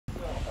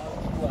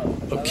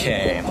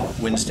Okay,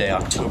 Wednesday,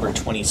 October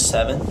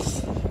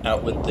 27th,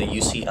 out with the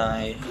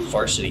UCI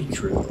varsity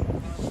crew.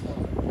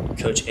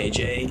 Coach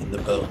AJ in the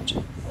boat.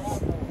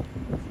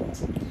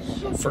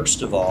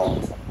 First of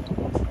all,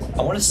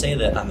 I want to say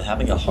that I'm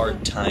having a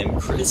hard time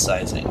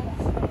criticizing.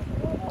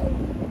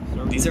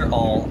 These are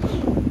all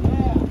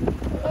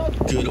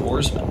good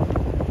oarsmen.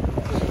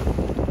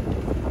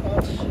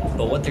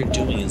 But what they're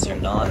doing is they're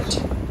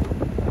not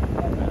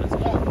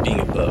being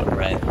a boat,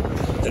 right?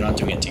 They're not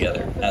doing it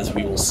together, as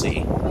we will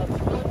see.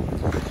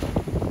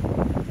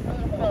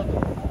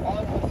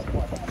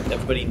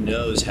 Everybody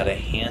knows how to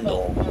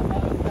handle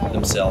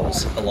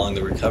themselves along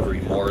the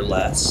recovery, more or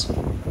less.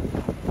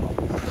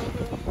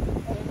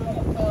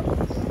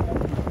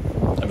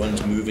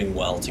 Everyone's moving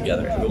well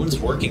together. Everyone's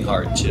working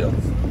hard, too.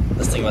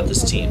 That's the thing about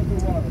this team.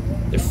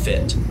 They're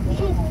fit.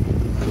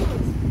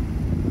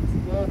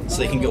 So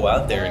they can go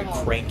out there and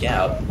crank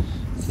out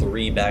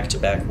 3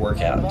 back-to-back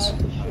workouts.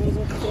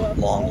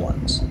 Long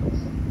ones.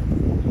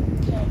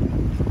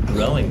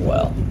 Rowing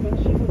well.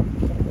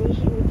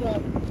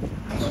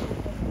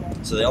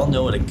 So they all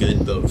know what a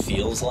good boat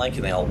feels like,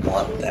 and they all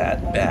want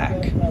that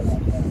back.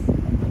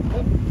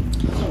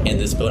 And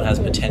this boat has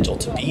potential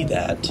to be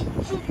that.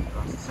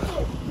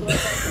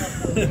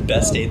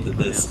 Best date that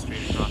this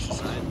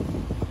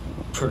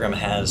program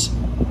has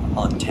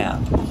on tap.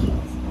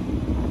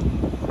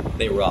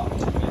 They rock.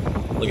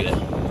 Look at it.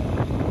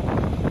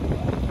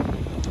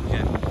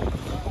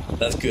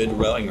 That's good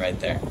rowing right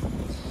there.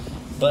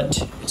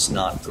 But it's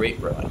not great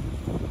rowing.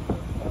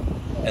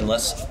 And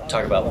let's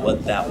talk about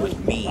what that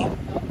would mean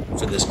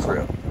for this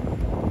crew.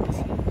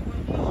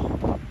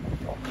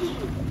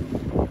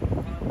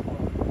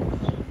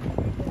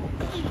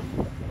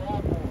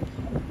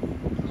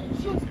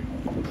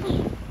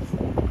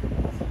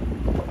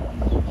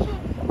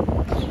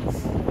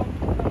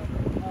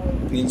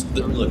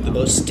 Look, the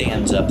boat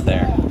stands up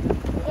there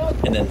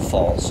and then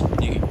falls.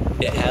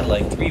 It had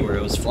like 3 where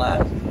it was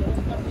flat.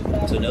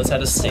 So it knows how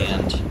to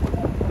stand.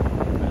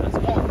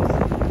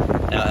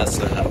 Now it has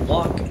to learn how to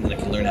walk, and then it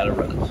can learn how to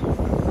run.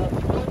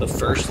 But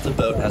first, the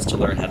boat has to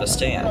learn how to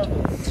stand.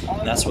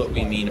 And that's what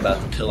we mean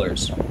about the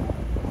pillars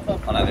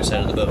on either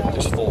side of the boat.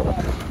 There's 4.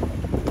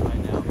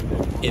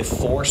 If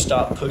 4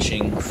 stop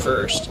pushing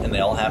first, and they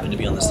all happen to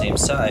be on the same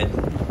side,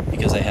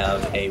 because they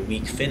have a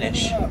weak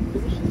finish,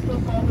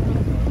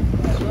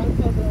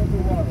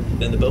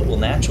 then the boat will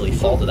naturally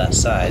fall to that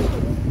side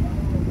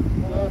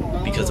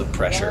because of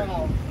pressure.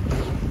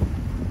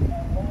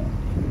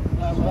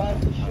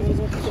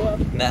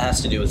 And that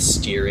has to do with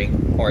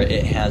steering, or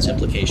it has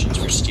implications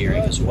for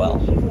steering as well.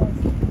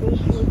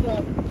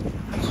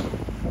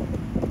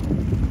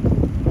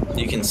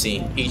 You can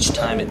see each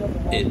time it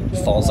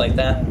falls like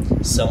that,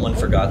 someone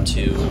forgot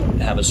to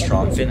have a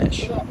strong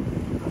finish.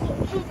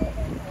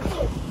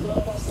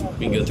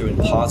 We can go through and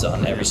pause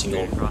on every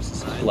single,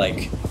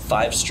 like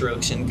 5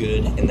 strokes and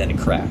good, and then a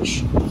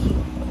crash.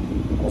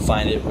 We'll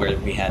find it where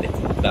we had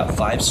about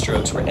 5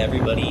 strokes where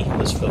everybody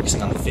was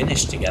focusing on the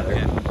finish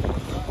together.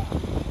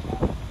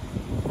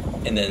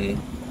 And then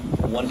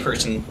one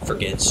person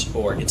forgets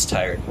or gets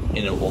tired, and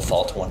it will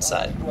fall to one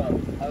side.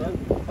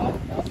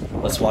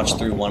 Let's watch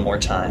through one more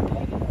time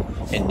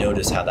and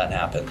notice how that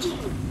happened.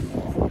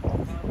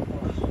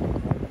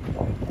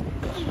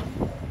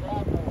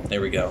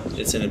 There we go.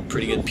 It's in a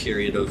pretty good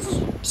period of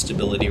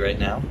stability right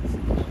now.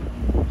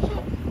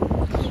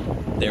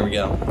 There we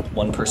go.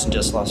 One person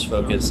just lost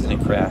focus and it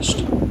crashed.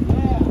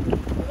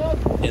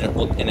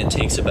 And it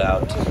takes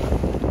about,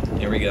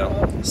 here we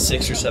go,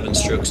 6 or 7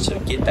 strokes to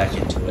get back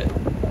into it.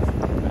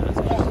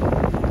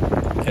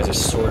 You guys are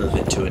sort of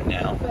into it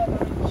now.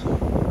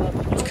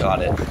 You've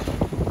got it.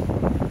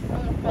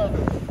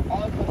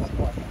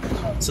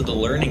 So the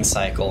learning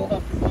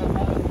cycle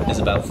is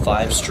about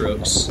 5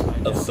 strokes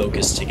of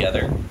focus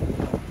together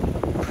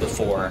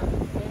before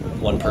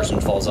one person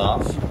falls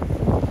off.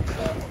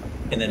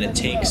 And then it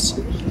takes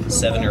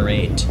 7 or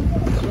 8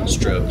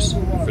 strokes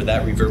for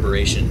that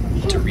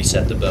reverberation to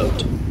reset the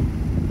boat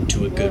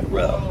to a good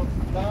row.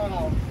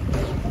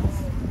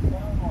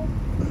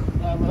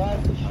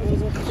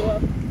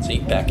 See,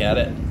 back at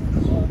it.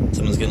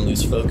 Someone's gonna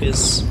lose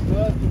focus.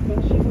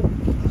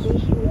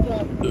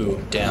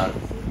 Ooh, down.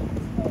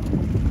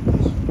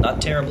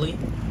 Not terribly.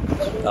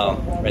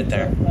 Oh, right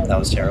there. That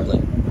was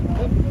terribly.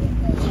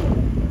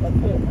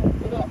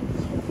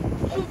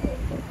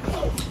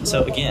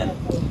 So again,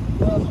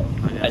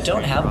 I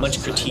don't have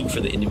much critique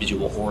for the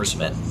individual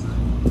oarsmen.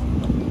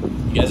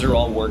 You guys are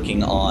all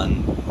working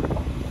on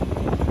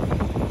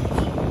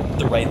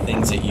the right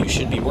things that you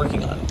should be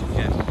working on.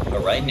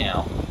 But right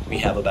now, we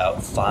have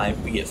about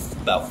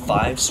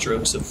 5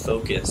 strokes of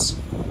focus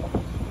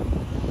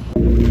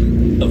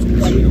of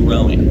good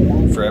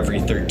rowing for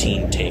every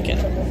 13 taken.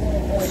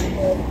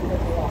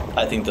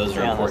 I think those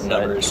are important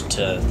numbers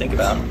to think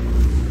about,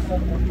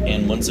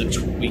 and ones that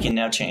we can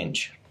now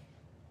change.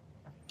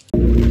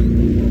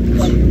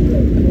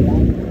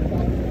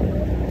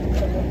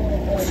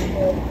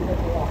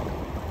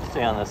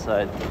 Stay on this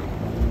side.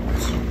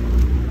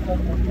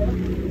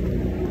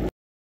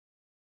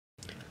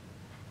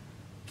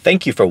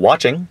 Thank you for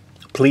watching.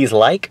 Please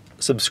like,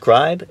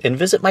 subscribe, and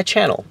visit my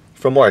channel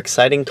for more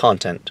exciting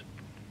content.